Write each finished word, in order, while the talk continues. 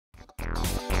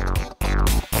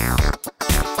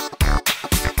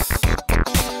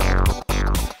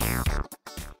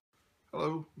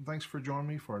thanks for joining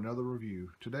me for another review.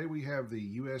 Today we have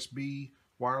the USB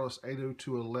wireless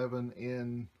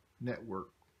 802.11n network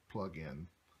plug-in.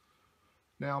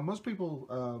 Now most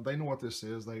people, they know what this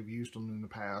is. They've used them in the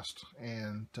past,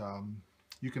 and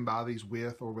you can buy these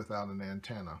with or without an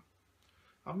antenna.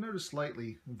 I've noticed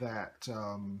lately that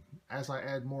as I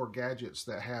add more gadgets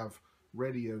that have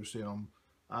radios in them,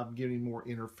 I'm getting more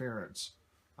interference.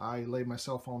 I lay my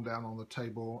cell phone down on the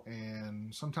table,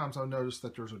 and sometimes I'll notice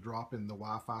that there's a drop in the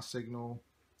Wi-Fi signal,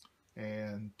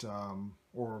 and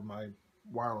or my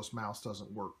wireless mouse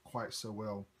doesn't work quite so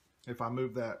well. If I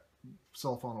move that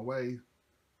cell phone away,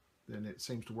 then it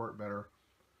seems to work better.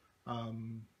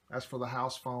 As for the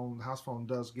house phone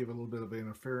does give a little bit of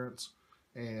interference,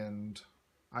 and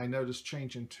I noticed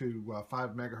changing to 5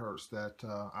 megahertz that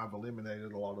I've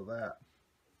eliminated a lot of that.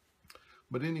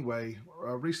 But anyway,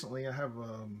 recently I have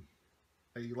a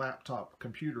laptop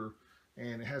computer,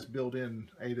 and it has built-in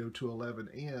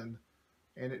 802.11n,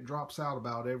 and it drops out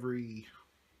about every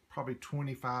probably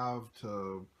 25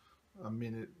 to a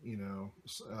minute,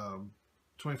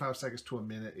 25 seconds to a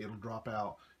minute. It'll drop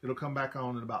out. It'll come back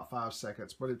on in about 5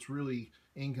 seconds, but it's really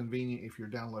inconvenient if you're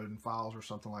downloading files or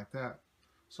something like that.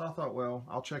 So I thought, well,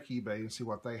 I'll check eBay and see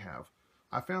what they have.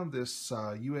 I found this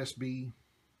USB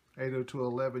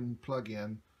 802.11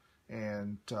 plug-in,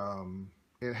 and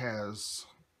it has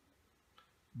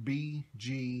B,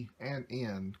 G, and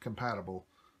N compatible,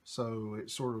 so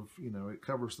it sort of, it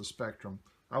covers the spectrum.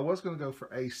 I was going to go for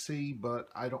AC, but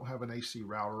I don't have an AC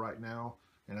router right now,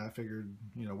 and I figured,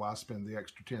 why spend the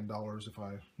extra $10 if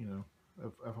I,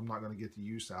 if I'm not going to get the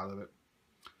use out of it.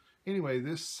 Anyway,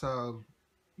 this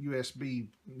USB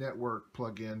network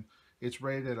plug-in, it's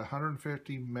rated at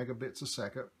 150 megabits a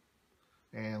second.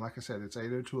 And like I said, it's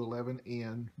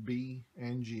 802.11n, B,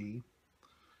 and G.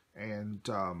 And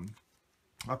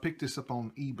I picked this up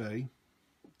on eBay.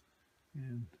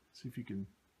 And see if you can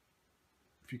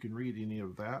read any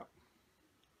of that.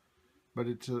 But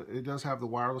it does have the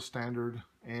wireless standard,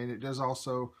 and it does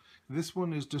also. This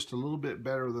one is just a little bit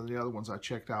better than the other ones I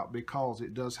checked out because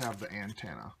it does have the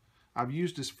antenna. I've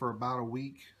used this for about a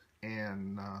week,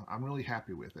 and I'm really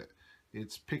happy with it.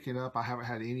 It's picking up. I haven't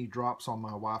had any drops on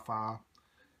my Wi-Fi.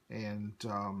 And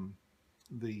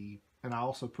I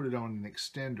also put it on an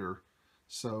extender,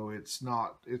 so it's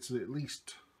at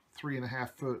least 3.5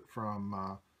 foot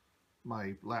from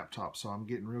my laptop, so I'm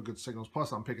getting real good signals.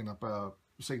 Plus I'm picking up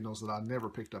signals that I never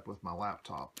picked up with my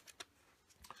laptop.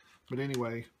 But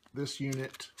anyway, this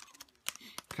unit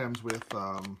comes with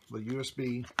the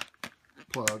USB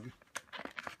plug,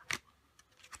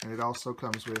 and it also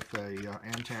comes with a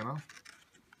antenna,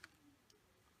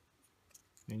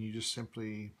 and you just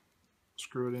simply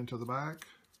screw it into the back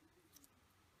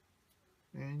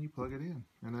and you plug it in,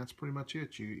 and that's pretty much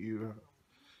it.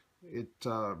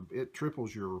 It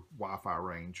triples your Wi-Fi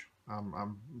range.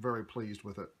 I'm very pleased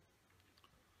with it.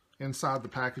 Inside the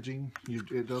packaging,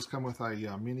 it does come with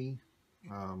a mini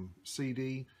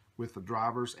CD with the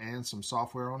drivers and some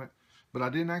software on it, but I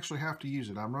didn't actually have to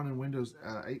use it. I'm running Windows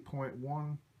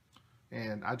 8.1,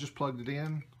 and I just plugged it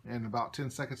in, and about 10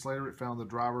 seconds later it found the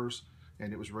drivers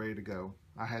and it was ready to go.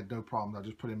 I had no problem. I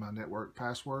just put in my network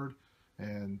password,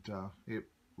 and it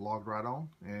logged right on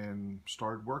and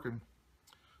started working.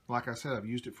 Like I said, I've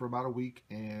used it for about a week,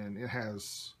 and it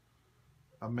has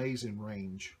amazing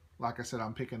range. Like I said,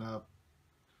 I'm picking up,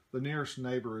 the nearest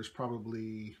neighbor is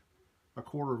probably a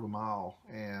quarter of a mile,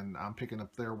 and I'm picking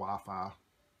up their Wi-Fi.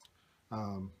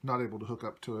 Not able to hook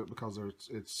up to it because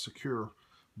it's secure,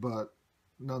 but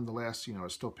nonetheless,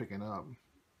 it's still picking up.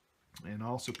 And I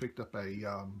also picked up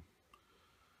a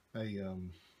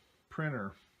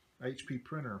printer, HP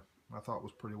printer. I thought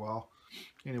was pretty well.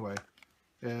 Anyway,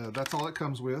 that's all it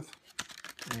comes with,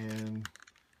 and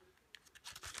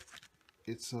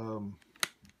it's USB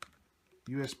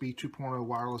 2.0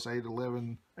 wireless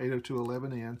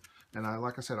 802.11n, and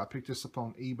like I said, I picked this up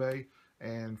on eBay,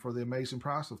 and for the amazing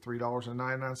price of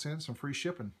 $3.99 and free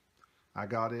shipping. I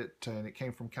got it, and it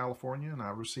came from California, and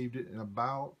I received it in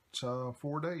about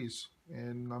 4 days,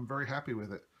 and I'm very happy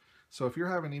with it. So if you're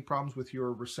having any problems with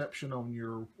your reception on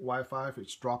your Wi-Fi, if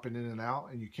it's dropping in and out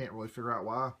and you can't really figure out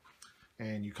why,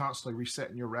 and you constantly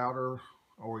resetting your router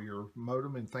or your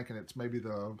modem and thinking it's maybe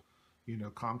the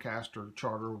Comcast or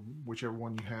Charter, whichever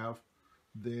one you have,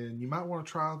 then you might want to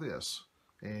try this.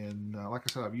 And like I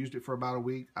said, I've used it for about a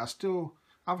week.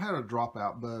 I've had a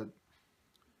dropout, but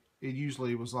it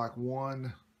usually was like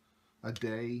 1 a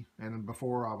day, and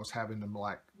before I was having them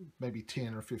like maybe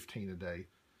 10 or 15 a day.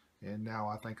 And now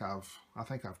I think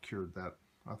I've cured that.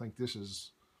 I think this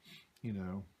is,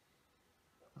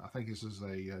 I think this is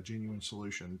a genuine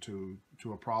solution to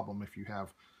a problem if you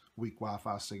have weak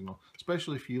Wi-Fi signal,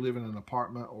 especially if you live in an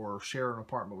apartment or share an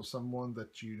apartment with someone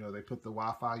that you know they put the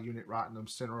Wi-Fi unit right in the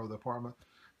center of the apartment,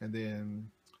 and then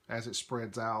as it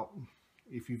spreads out,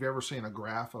 if you've ever seen a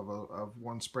graph of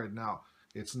one spreading out,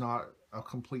 it's not a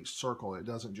complete circle. It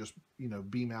doesn't just, you know,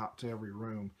 beam out to every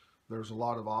room. There's a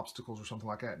lot of obstacles or something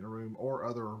like that in the room, or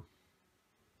other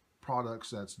products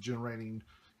that's generating,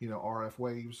 you know, RF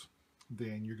waves.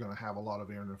 Then you're going to have a lot of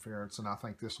interference, and I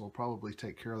think this will probably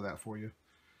take care of that for you.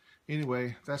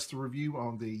 Anyway, that's the review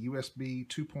on the USB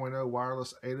 2.0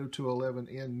 wireless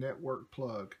 802.11n network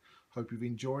plug. Hope you've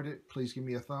enjoyed it. Please give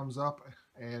me a thumbs up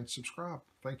and subscribe.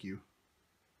 Thank you.